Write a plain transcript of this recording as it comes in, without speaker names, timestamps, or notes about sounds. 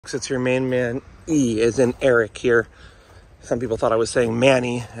It's your main man, E, as in Eric here. Some people thought I was saying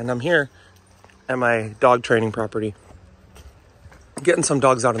Manny, and I'm here at my dog training property, getting some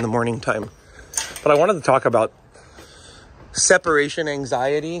dogs out in the morning time. But I wanted to talk about separation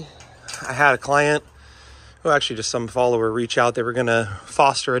anxiety. I had a client who actually just some follower reach out. They were going to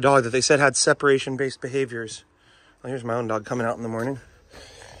foster a dog that they said had separation-based behaviors. Well, here's my own dog coming out in the morning.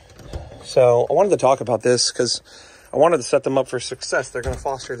 So I wanted to talk about this because I wanted to set them up for success. They're going to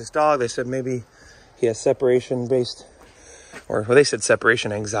foster this dog. They said maybe he has separation-based, or well, they said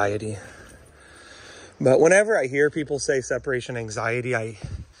separation anxiety. But whenever I hear people say separation anxiety, I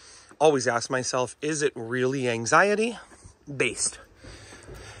always ask myself, is it really anxiety-based?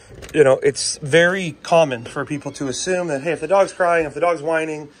 You know, it's very common for people to assume that, hey, if the dog's crying, if the dog's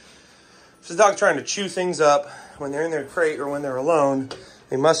whining, if the dog's trying to chew things up when they're in their crate or when they're alone,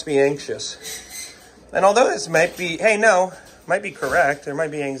 they must be anxious. And although this might be, hey, no, might be correct, there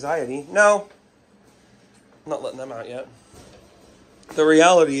might be anxiety. No, I'm not letting them out yet. The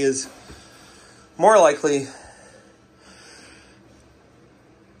reality is, more likely,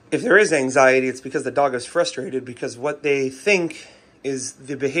 if there is anxiety, it's because the dog is frustrated because what they think is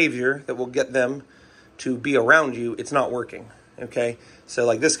the behavior that will get them to be around you, it's not working, okay? So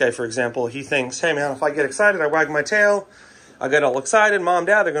like this guy, for example, he thinks, hey, man, if I get excited, I wag my tail, I get all excited, mom,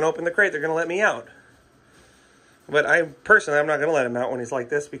 dad, they're going to open the crate, they're going to let me out. But I'm not going to let him out when he's like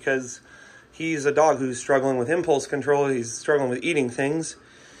this because he's a dog who's struggling with impulse control. He's struggling with eating things.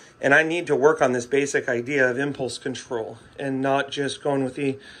 And I need to work on this basic idea of impulse control and not just going with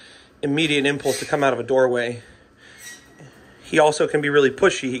the immediate impulse to come out of a doorway. He also can be really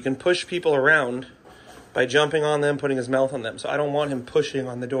pushy. He can push people around by jumping on them, putting his mouth on them. So I don't want him pushing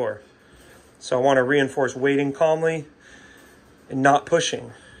on the door. So I want to reinforce waiting calmly and not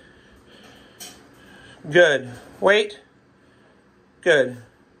pushing. Good. Wait. Good.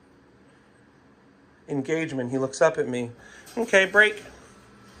 Engagement. He looks up at me. Okay, break.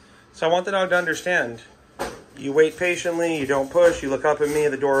 So I want the dog to understand. You wait patiently, you don't push, you look up at me,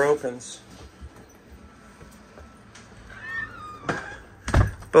 the door opens.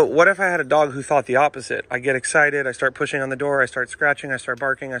 But what if I had a dog who thought the opposite? I get excited, I start pushing on the door, I start scratching, I start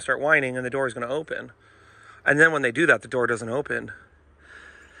barking, I start whining, and the door is going to open. And then when they do that, the door doesn't open.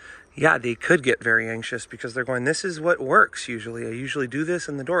 Yeah, they could get very anxious because they're going, this is what works usually. I usually do this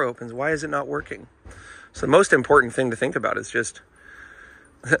and the door opens. Why is it not working? So the most important thing to think about is just,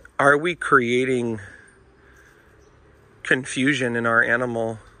 are we creating confusion in our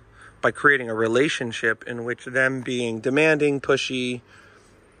animal by creating a relationship in which them being demanding, pushy,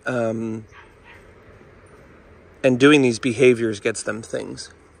 and doing these behaviors gets them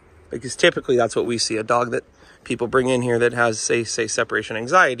things? Because typically that's what we see. A dog that people bring in here that has, say separation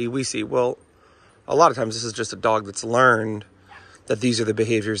anxiety, we see, well, a lot of times this is just a dog that's learned that these are the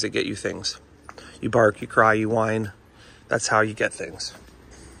behaviors that get you things. You bark, you cry, you whine. That's how you get things.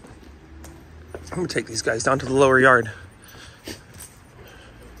 I'm going to take these guys down to the lower yard.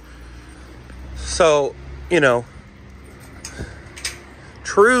 So, you know,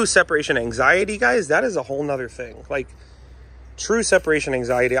 true separation anxiety, guys, that is a whole nother thing. Like, true separation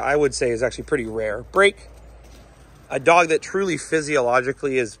anxiety, I would say, is actually pretty rare. Break. A dog that truly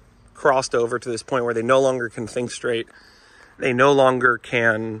physiologically is crossed over to this point where they no longer can think straight. They no longer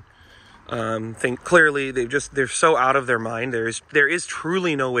can think clearly. They're so out of their mind. There is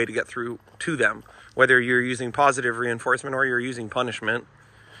truly no way to get through to them. Whether you're using positive reinforcement or you're using punishment,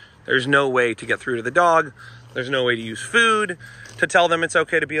 there's no way to get through to the dog. There's no way to use food to tell them it's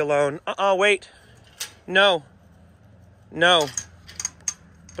okay to be alone. Wait. No.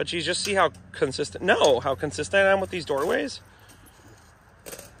 But you just see how consistent I am with these doorways?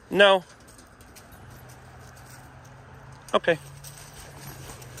 No. Okay.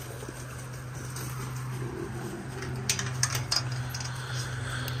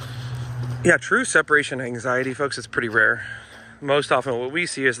 Yeah, true separation anxiety, folks, is pretty rare. Most often what we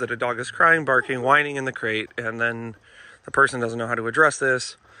see is that a dog is crying, barking, whining in the crate, and then the person doesn't know how to address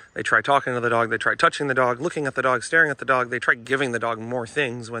this. They try talking to the dog, they try touching the dog, looking at the dog, staring at the dog. They try giving the dog more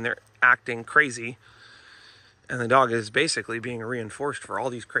things when they're acting crazy. And the dog is basically being reinforced for all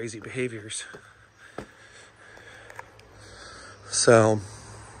these crazy behaviors. So,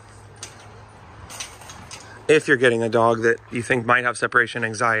 if you're getting a dog that you think might have separation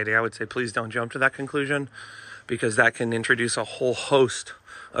anxiety, I would say please don't jump to that conclusion, because that can introduce a whole host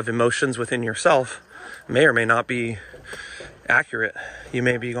of emotions within yourself. May or may not be accurate. You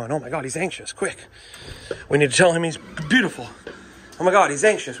may be going, oh my God, he's anxious, quick. We need to tell him he's beautiful. Oh my God, he's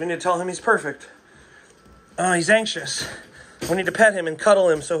anxious. We need to tell him he's perfect. Oh, he's anxious. We need to pet him and cuddle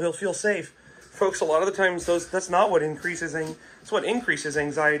him so he'll feel safe. folks, a lot of the times that's not what increases it's what increases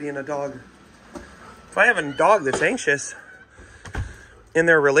anxiety in a dog. If I have a dog that's anxious in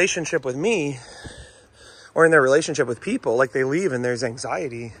their relationship with me or in their relationship with people, like they leave and there's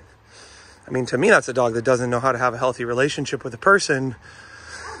anxiety, I mean, to me, that's a dog that doesn't know how to have a healthy relationship with a person,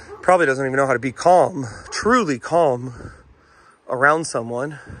 probably doesn't even know how to be calm, truly calm around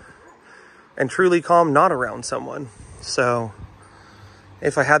someone, and truly calm not around someone. So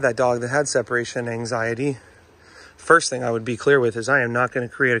if I had that dog that had separation anxiety, first thing I would be clear with is I am not going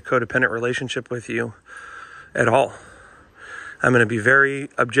to create a codependent relationship with you at all. I'm going to be very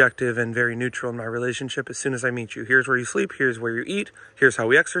objective and very neutral in my relationship as soon as I meet you. Here's where you sleep. Here's where you eat. Here's how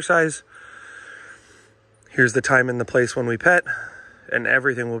we exercise. Here's the time and the place when we pet. And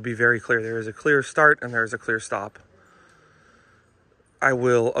everything will be very clear. There is a clear start and there is a clear stop. I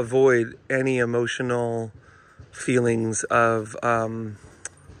will avoid any emotional feelings of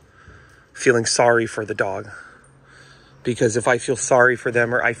feeling sorry for the dog. Because if I feel sorry for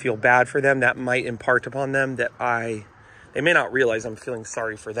them or I feel bad for them, that might impart upon them that they may not realize I'm feeling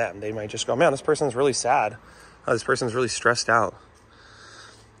sorry for them. They might just go, man, this person's really sad. Oh, this person's really stressed out.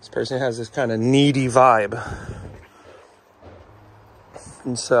 This person has this kind of needy vibe.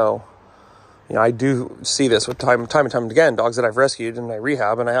 And so, I do see this with time and time again, dogs that I've rescued and I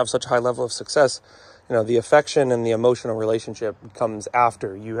rehab, and I have such a high level of success. The affection and the emotional relationship comes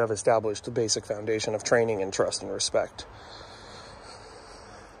after you have established the basic foundation of training and trust and respect.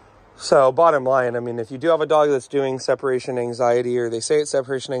 So bottom line, I mean, if you do have a dog that's doing separation anxiety, or they say it's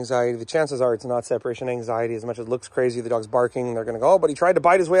separation anxiety, the chances are it's not separation anxiety. As much as it looks crazy, the dog's barking, they're going to go, oh, but he tried to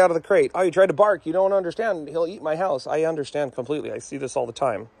bite his way out of the crate. Oh, he tried to bark. You don't understand. He'll eat my house. I understand completely. I see this all the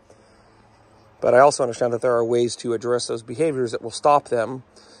time. But I also understand that there are ways to address those behaviors that will stop them.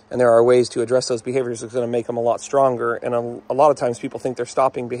 And there are ways to address those behaviors that's going to make them a lot stronger. And a lot of times people think they're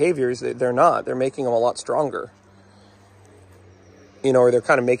stopping behaviors. They're not. They're making them a lot stronger. Or they're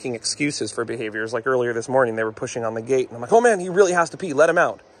kind of making excuses for behaviors. Like earlier this morning, they were pushing on the gate. And I'm like, oh man, he really has to pee. Let him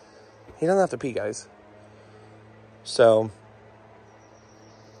out. He doesn't have to pee, guys. So,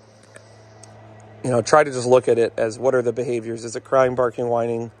 try to just look at it as, what are the behaviors? Is it crying, barking,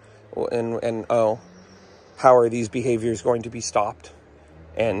 whining? And how are these behaviors going to be stopped?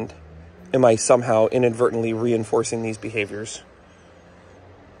 And am I somehow inadvertently reinforcing these behaviors?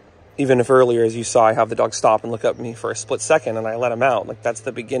 Even if earlier, as you saw, I have the dog stop and look at me for a split second and I let him out. Like, that's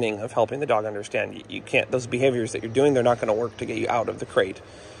the beginning of helping the dog understand. You can't, those behaviors that you're doing, they're not going to work to get you out of the crate.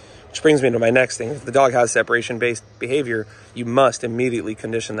 Which brings me to my next thing. If the dog has separation-based behavior, you must immediately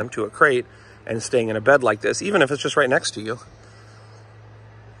condition them to a crate and staying in a bed like this, even if it's just right next to you.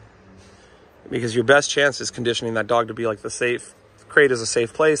 Because your best chance is conditioning that dog to be like the safe. Crate is a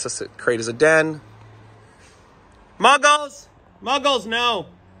safe place. A crate is a den. Muggles! Muggles, no!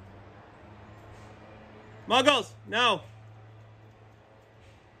 Muggles, no!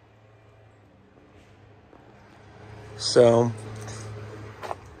 So,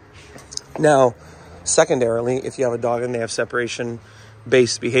 now, secondarily, if you have a dog and they have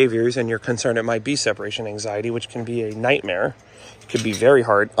separation-based behaviors and you're concerned it might be separation anxiety, which can be a nightmare, it could be very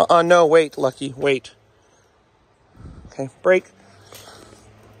hard. No, wait, Lucky, wait. Okay, break.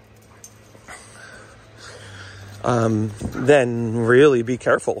 Then really be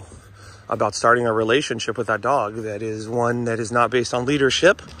careful about starting a relationship with that dog that is one that is not based on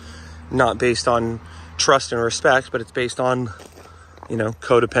leadership, not based on trust and respect, but it's based on,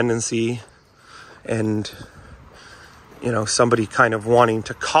 codependency and, somebody kind of wanting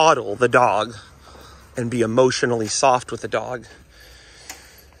to coddle the dog and be emotionally soft with the dog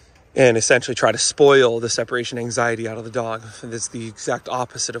and essentially try to spoil the separation anxiety out of the dog. That's the exact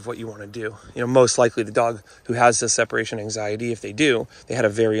opposite of what you want to do. Most likely the dog who has this separation anxiety, if they do, they had a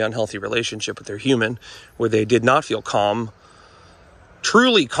very unhealthy relationship with their human where they did not feel calm,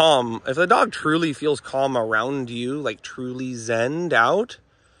 truly calm. If the dog truly feels calm around you, like truly zenned out,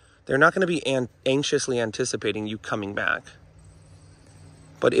 they're not going to be anxiously anticipating you coming back.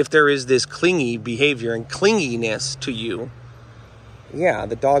 But if there is this clingy behavior and clinginess to you, yeah,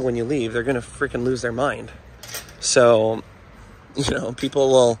 the dog, when you leave, they're going to freaking lose their mind. So, people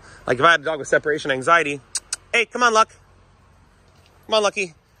will, like if I had a dog with separation anxiety, hey, come on, Luck. Come on,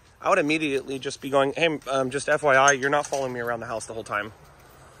 Lucky. I would immediately just be going, hey, just FYI, you're not following me around the house the whole time.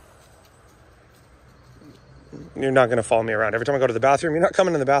 You're not going to follow me around. Every time I go to the bathroom, you're not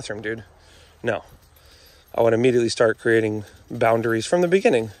coming in the bathroom, dude. No. I would immediately start creating boundaries from the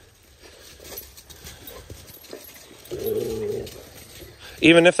beginning.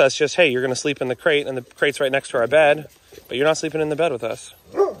 Even if that's just, hey, you're going to sleep in the crate and the crate's right next to our bed, but you're not sleeping in the bed with us.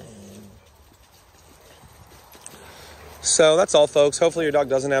 So that's all, folks. Hopefully your dog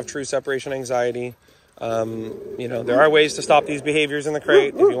doesn't have true separation anxiety. You know, there are ways to stop these behaviors in the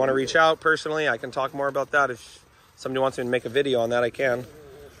crate. If you want to reach out personally, I can talk more about that. If somebody wants me to make a video on that, I can.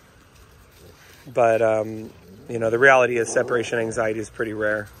 But, you know, the reality is separation anxiety is pretty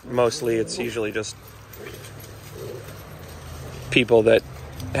rare. Mostly it's usually just people that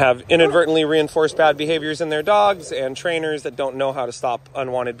have inadvertently reinforced bad behaviors in their dogs and trainers that don't know how to stop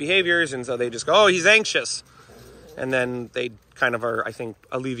unwanted behaviors. And so they just go, oh, he's anxious. And then they kind of are, I think,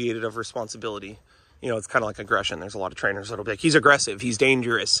 alleviated of responsibility. You know, it's kind of like aggression. There's a lot of trainers that'll be like, he's aggressive, he's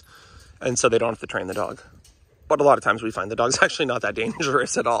dangerous. And so they don't have to train the dog. But a lot of times we find the dog's actually not that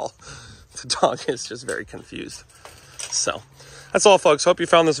dangerous at all. The dog is just very confused. So that's all, folks. Hope you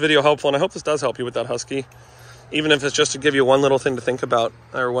found this video helpful, and I hope this does help you with that husky, even if it's just to give you one little thing to think about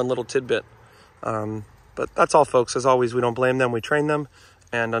or one little tidbit. But that's all, folks. As always, we don't blame them, we train them.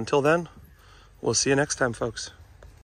 And until then, we'll see you next time, folks.